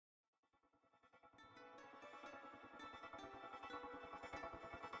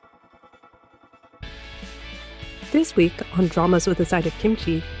This week on Dramas with a Side of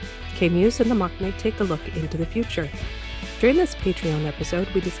Kimchi, K-Muse and the Maknae take a look into the future. During this Patreon episode,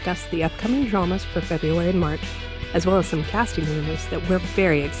 we discuss the upcoming dramas for February and March, as well as some casting rumors that we're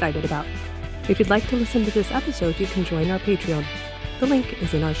very excited about. If you'd like to listen to this episode, you can join our Patreon. The link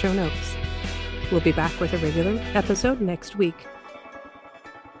is in our show notes. We'll be back with a regular episode next week.